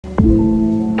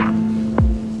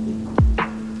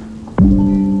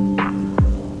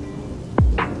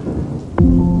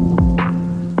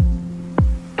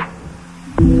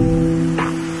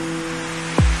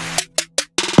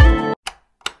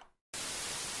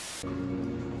Is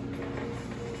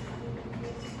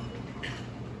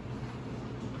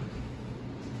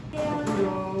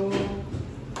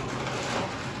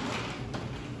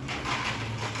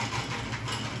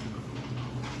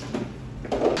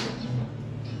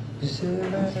there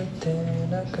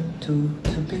anything I can do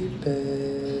to be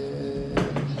better?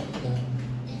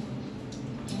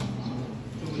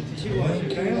 드시고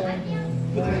하실까요?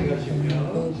 부탁해 가시고요.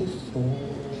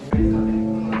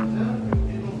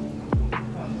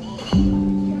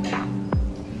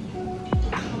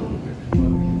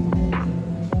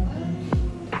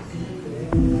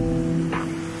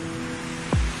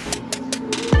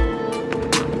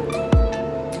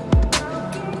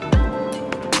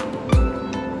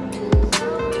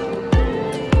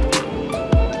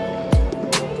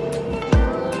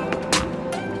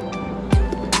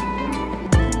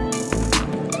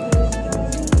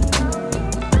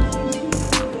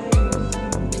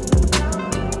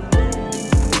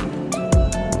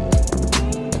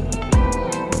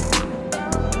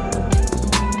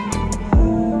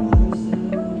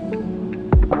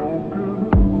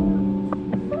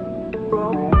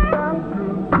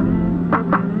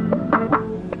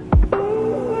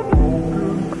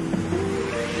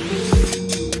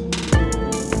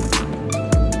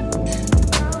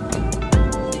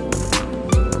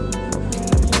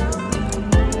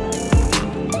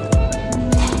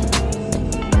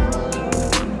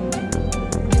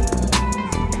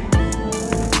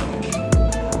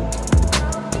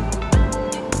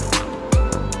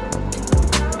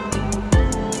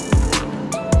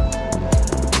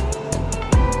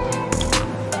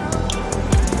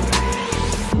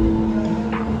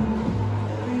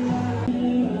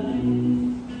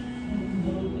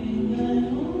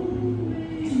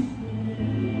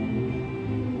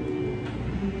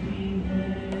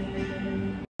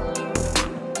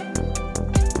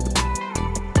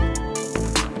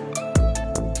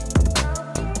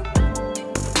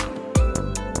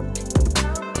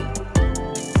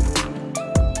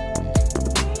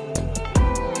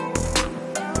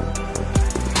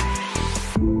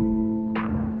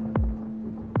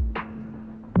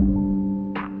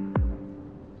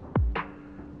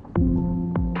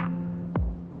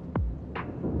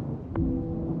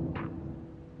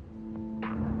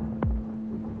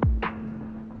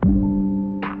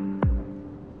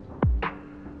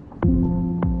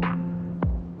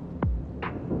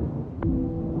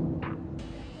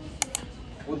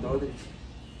 옷 넣어드릴게요.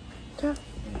 자.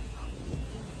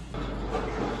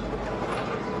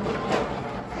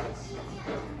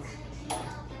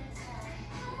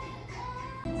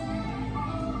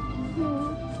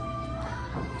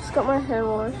 Just got my hair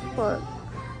washed, but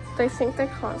they think they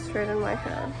can't straighten my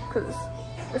hair because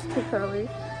it's too curly.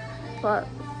 But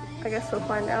I guess we'll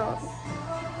find out.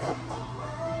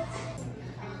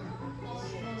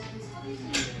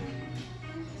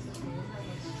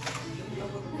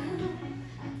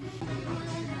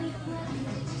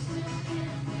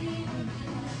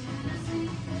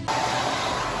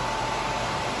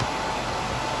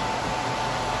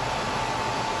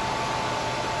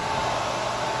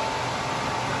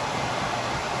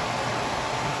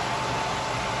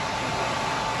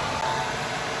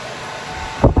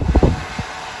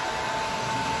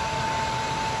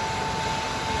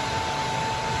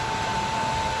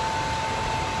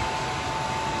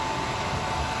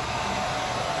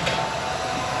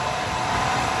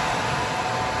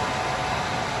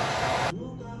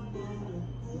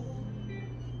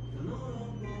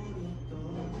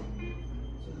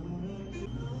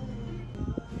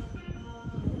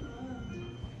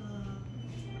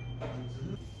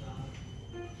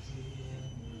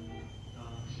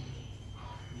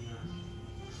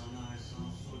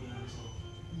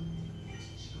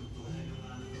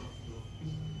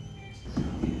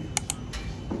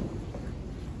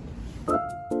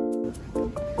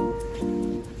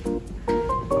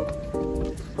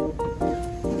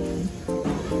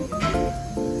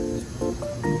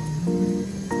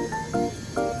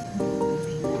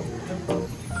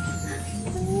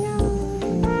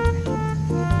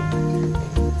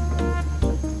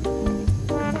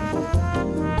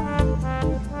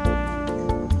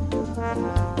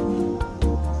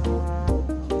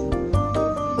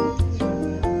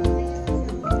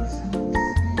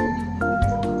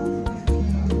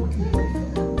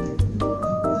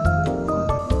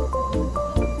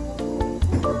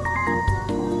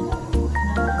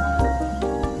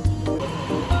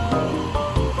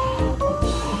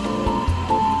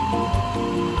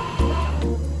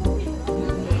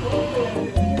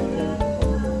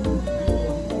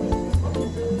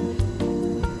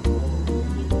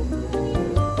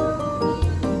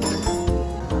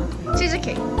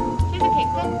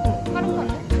 카르카르?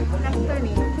 라스토니.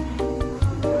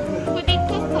 푸딩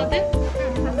커스터드? 응,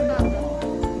 커스터드.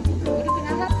 우리 그냥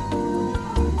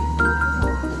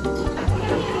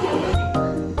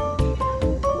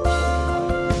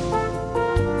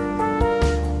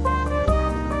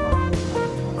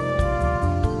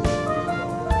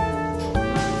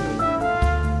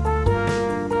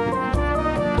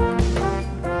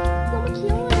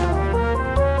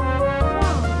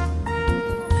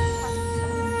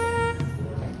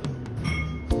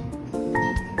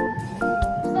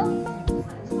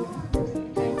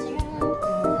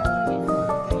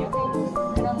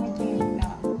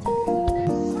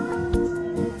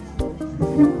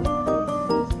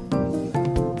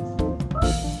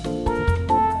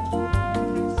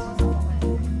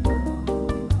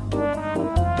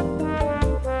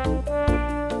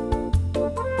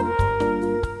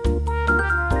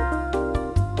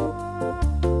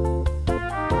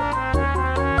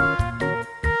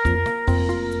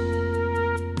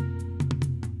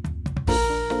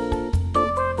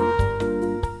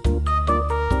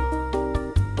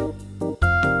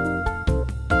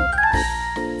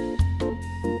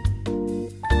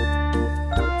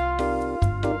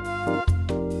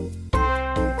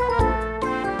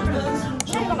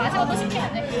마시고 또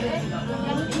시키면 돼.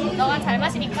 너가 잘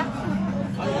마시니까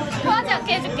토하지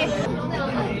않게 해줄게.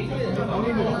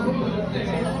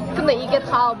 근데 이게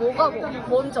다 뭐가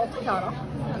뭔지 어떻게 알아?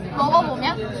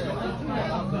 먹어보면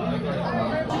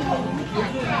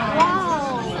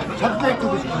와우.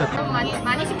 찹케이크도 시키자. 너무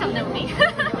많이 시켰네 우리. 이제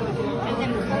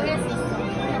먹을 수 있어.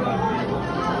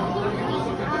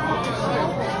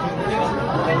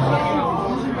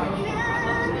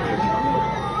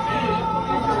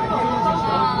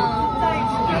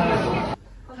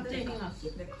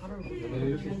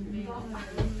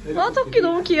 아, 토끼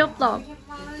너무 귀엽다.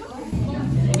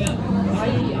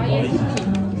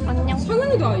 안녕.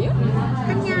 성은이도 아이야?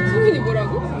 안녕. 성은이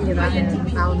뭐라고? 이게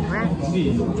나오는 거야?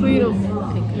 브이로그.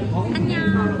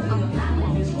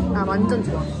 안녕. 나 완전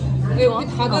좋아. 왜 우리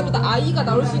다 다르다. 아이가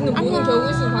나올 수 있는 모든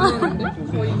경우에 쓰는 당연한데?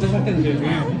 거의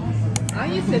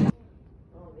아이 세트.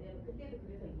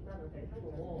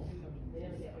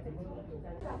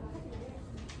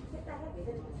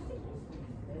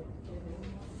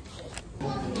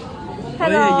 Oh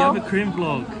yeah, you have Hello. a Korean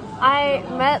vlog. I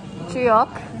met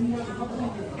Juyok.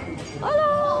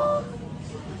 Hello.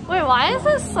 Wait, why is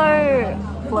it so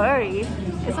blurry?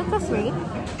 Is it just me?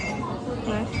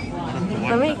 No.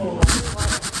 Let me.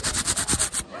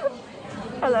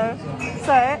 Hello.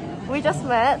 So we just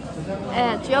met,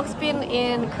 and Juyok's been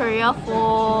in Korea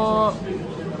for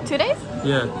 2 days.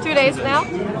 Yeah. 2 days now,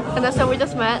 and then so we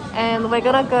just met, and we're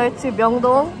gonna go to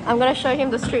Myeongdong. I'm gonna show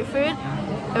him the street food,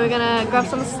 and we're gonna grab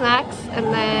some snacks and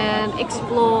then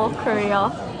explore Korea.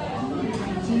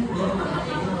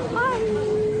 Hi.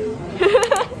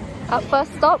 At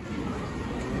first stop,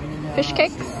 fish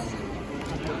cakes.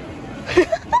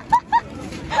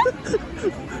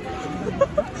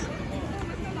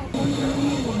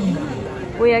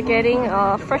 We are getting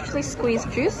freshly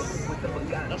squeezed juice.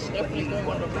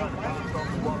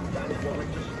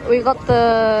 We got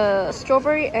the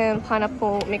strawberry and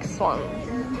pineapple mixed one.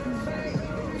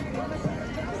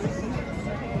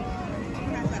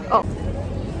 Oh.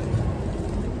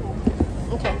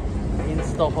 Okay.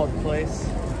 Insta hot place.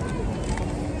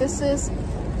 This is,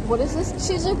 what is this?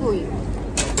 치즈구이.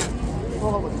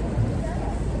 먹어보자.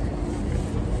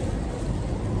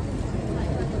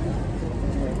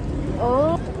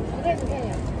 어.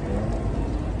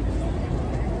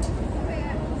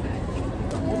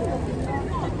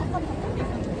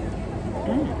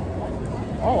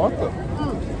 Oh, what the?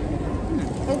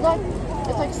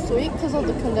 It's like sweet because of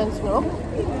the condensed milk.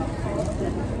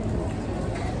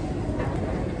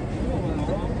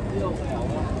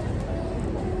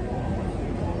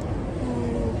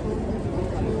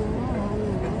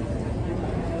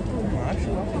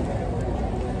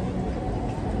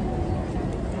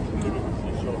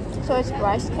 So it's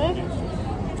rice cake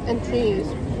and cheese.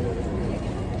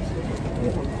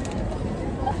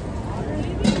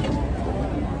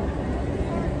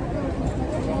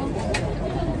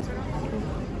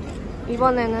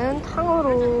 이번에는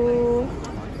탕후루.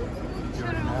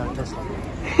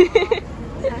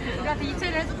 우리한테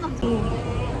이체를 해줬나?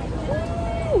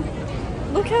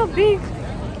 Look how big.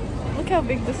 Look how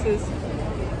big this is.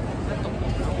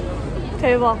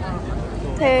 대박.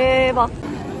 대박.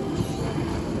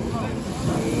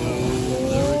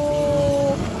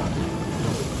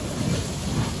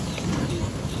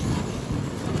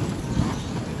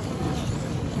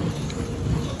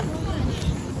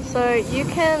 So you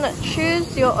can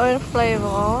choose your own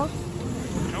flavor.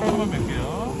 조금만 몇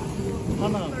개요?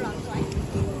 하나.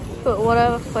 Put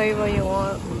whatever flavor you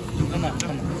want.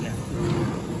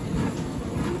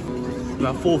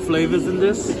 About 4 flavors in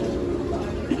this.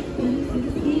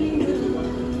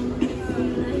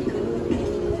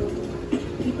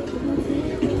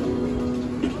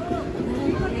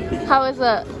 How is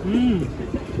it?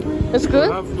 It's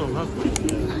good? Have some.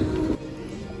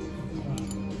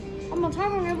 한번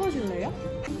촬영해 보실래요?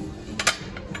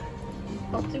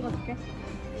 찍어줄게.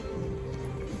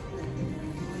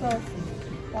 The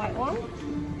white one?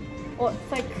 Or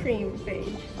it's like cream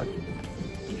beige.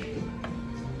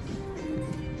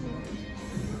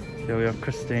 Here we have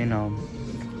Christine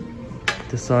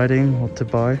deciding what to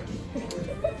buy.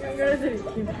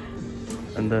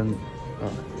 And then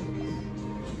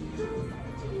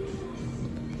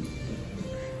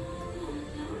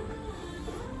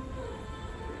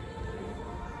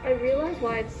I realize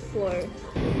why it's slow.